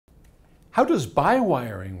How does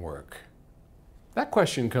bi-wiring work? That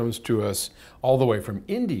question comes to us all the way from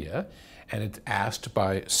India, and it's asked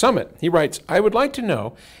by Summit. He writes, I would like to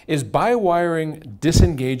know, is bi-wiring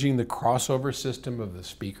disengaging the crossover system of the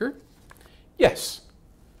speaker? Yes,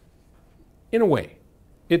 in a way.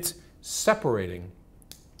 It's separating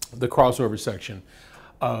the crossover section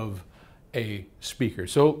of a speaker.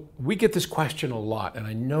 So we get this question a lot, and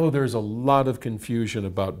I know there's a lot of confusion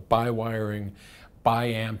about bi-wiring,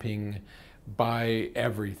 bi-amping,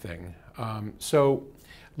 bi-everything. So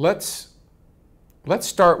let's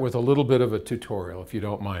start with a little bit of a tutorial, if you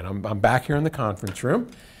don't mind. I'm back here in the conference room,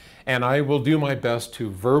 and I will do my best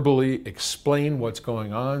to verbally explain what's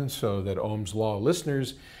going on so that Ohm's Law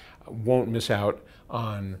listeners won't miss out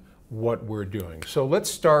on what we're doing. So let's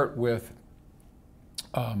start with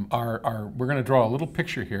we're going to draw a little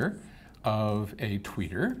picture here of a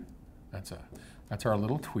tweeter. That's our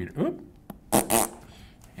little tweeter. Oop.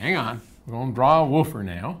 Hang on. We're going to draw a woofer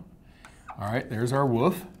now. All right, there's our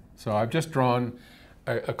woof. So I've just drawn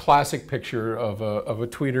a classic picture of a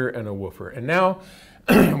tweeter and a woofer. And now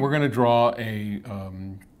we're going to draw a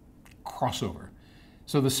crossover.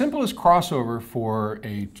 So the simplest crossover for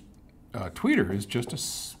a tweeter is just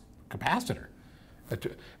a capacitor.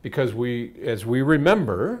 Because as we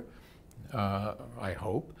remember, I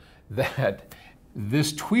hope, that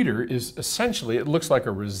this tweeter is essentially, it looks like a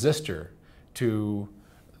resistor to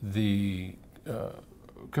the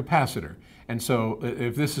capacitor. And so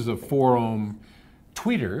if this is a 4 ohm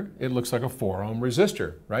tweeter, it looks like a 4 ohm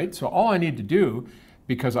resistor, right? So all I need to do,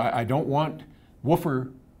 because I don't want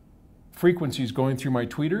woofer frequencies going through my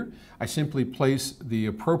tweeter, I simply place the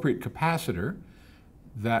appropriate capacitor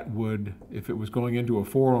that would, if it was going into a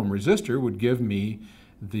 4 ohm resistor, would give me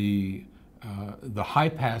the high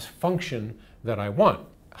pass function that I want.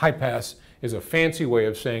 High pass is a fancy way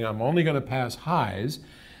of saying I'm only going to pass highs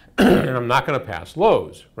and I'm not going to pass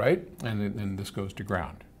lows, right? And then this goes to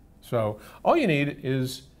ground. So all you need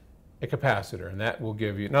is a capacitor, and that will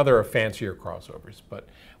give you, now there are fancier crossovers, but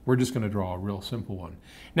we're just going to draw a real simple one.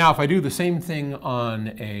 Now if I do the same thing on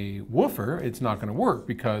a woofer, it's not going to work,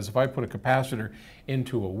 because if I put a capacitor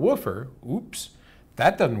into a woofer, oops,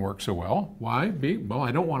 that doesn't work so well. Why? Well,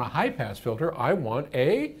 I don't want a high pass filter, I want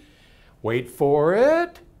a, wait for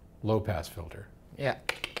it, low pass filter. Yeah.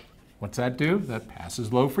 What's that do? That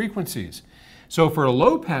passes low frequencies. So for a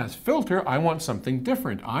low pass filter, I want something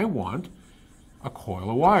different. I want a coil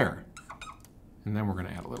of wire. And then we're going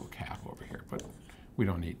to add a little cap over here, but we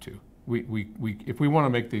don't need to. If we want to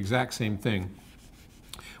make the exact same thing,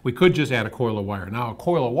 we could just add a coil of wire. Now a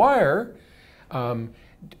coil of wire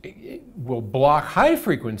will block high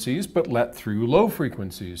frequencies but let through low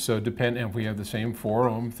frequencies. So depend, and we have the same 4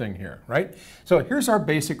 ohm thing here, right? So here's our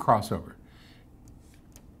basic crossover.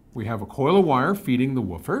 We have a coil of wire feeding the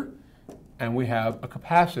woofer, and we have a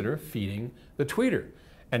capacitor feeding the tweeter.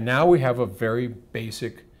 And now we have a very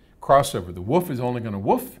basic crossover. The woof is only going to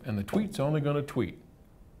woof, and the tweet's only going to tweet.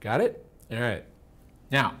 Got it? All right.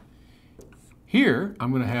 Now, here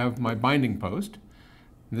I'm going to have my binding post.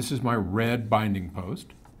 This is my red binding post.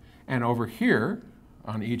 And over here,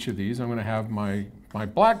 on each of these, I'm going to have my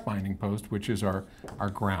black binding post, which is our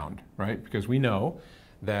ground, right? Because we know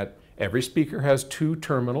that every speaker has 2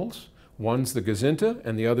 terminals. One's the gazinta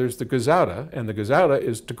and the other's the gazauta, and the gazauta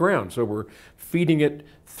is to ground. So we're feeding it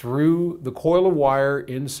through the coil of wire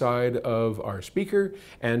inside of our speaker,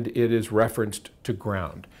 and it is referenced to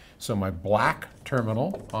ground. So my black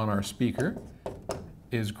terminal on our speaker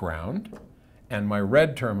is ground, and my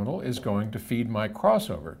red terminal is going to feed my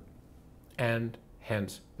crossover, and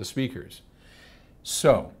hence the speakers.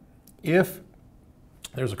 So if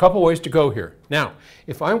there's a couple ways to go here. Now,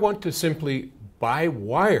 if I want to simply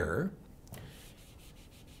bi-wire,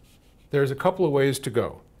 there's a couple of ways to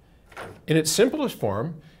go. In its simplest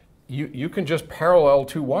form, you can just parallel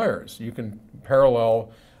 2 wires. You can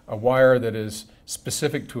parallel a wire that is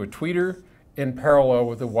specific to a tweeter in parallel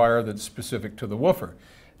with a wire that's specific to the woofer.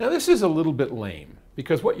 Now this is a little bit lame,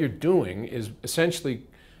 because what you're doing is essentially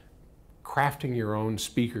crafting your own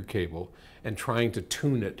speaker cable and trying to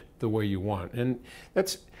tune it the way you want. And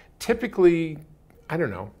that's typically, I don't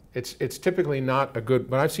know, it's typically not a good,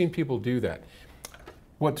 but I've seen people do that.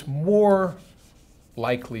 What's more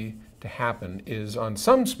likely to happen is on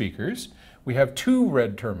some speakers, we have 2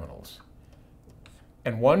 red terminals.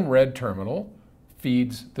 And one red terminal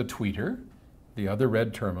feeds the tweeter, the other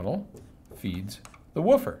red terminal feeds the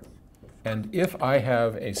woofer. And if I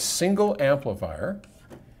have a single amplifier,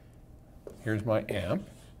 here's my amp,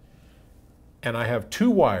 and I have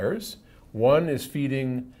 2 wires, one is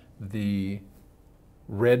feeding the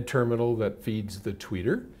red terminal that feeds the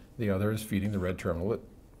tweeter, the other is feeding the red terminal that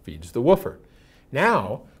feeds the woofer.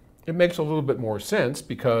 Now, it makes a little bit more sense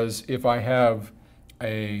because if I have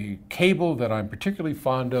a cable that I'm particularly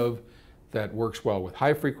fond of that works well with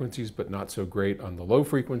high frequencies but not so great on the low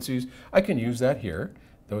frequencies, I can use that here.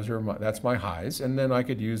 That's my highs, and then I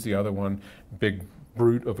could use the other one, big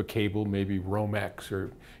brute of a cable, maybe Romex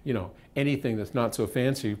or anything that's not so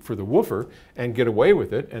fancy for the woofer and get away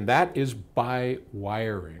with it, and that is by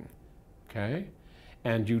wiring, okay?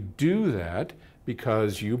 And you do that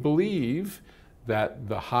because you believe that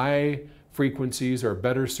the high frequencies are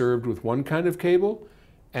better served with one kind of cable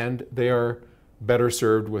and they are better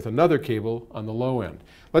served with another cable on the low end.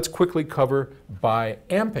 Let's quickly cover by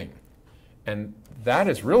amping. And that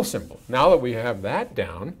is real simple. Now that we have that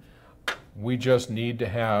down, we just need to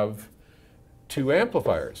have two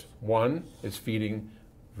amplifiers. One is feeding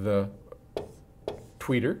the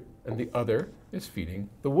tweeter and the other is feeding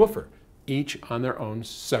the woofer, each on their own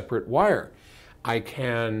separate wire. I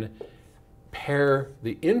can pair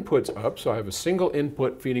the inputs up, so I have a single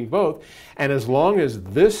input feeding both, and as long as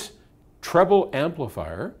this treble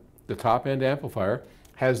amplifier, the top end amplifier,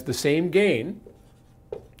 has the same gain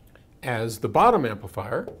as the bottom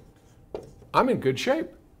amplifier, I'm in good shape,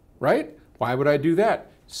 right? Why would I do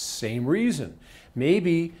that? Same reason.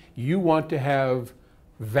 Maybe you want to have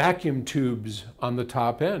vacuum tubes on the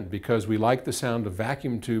top end because we like the sound of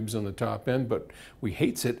vacuum tubes on the top end, but we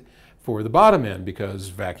hates it for the bottom end because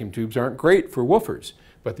vacuum tubes aren't great for woofers,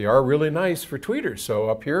 but they are really nice for tweeters. So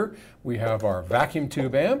up here we have our vacuum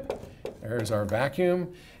tube amp. There's our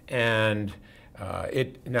vacuum, and now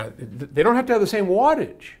they don't have to have the same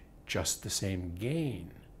wattage, just the same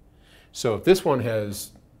gain. So if this one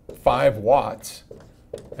has 5 watts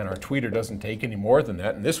and our tweeter doesn't take any more than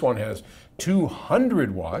that, and this one has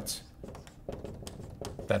 200 watts,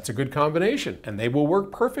 that's a good combination, and they will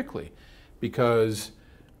work perfectly because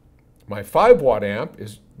my 5-watt amp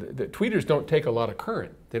the tweeters don't take a lot of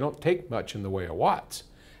current. They don't take much in the way of watts,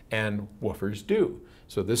 and woofers do.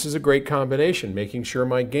 So this is a great combination, making sure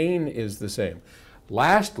my gain is the same.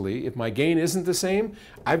 Lastly, if my gain isn't the same,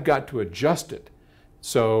 I've got to adjust it.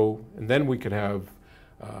 So, and then we could have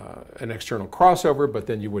an external crossover, but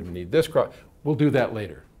then you wouldn't need this cross. We'll do that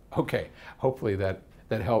later. Okay, hopefully that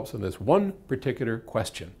helps on this one particular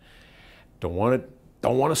question. Don't want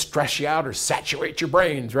to stress you out or saturate your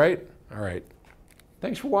brains, right? All right.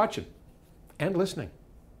 Thanks for watching and listening.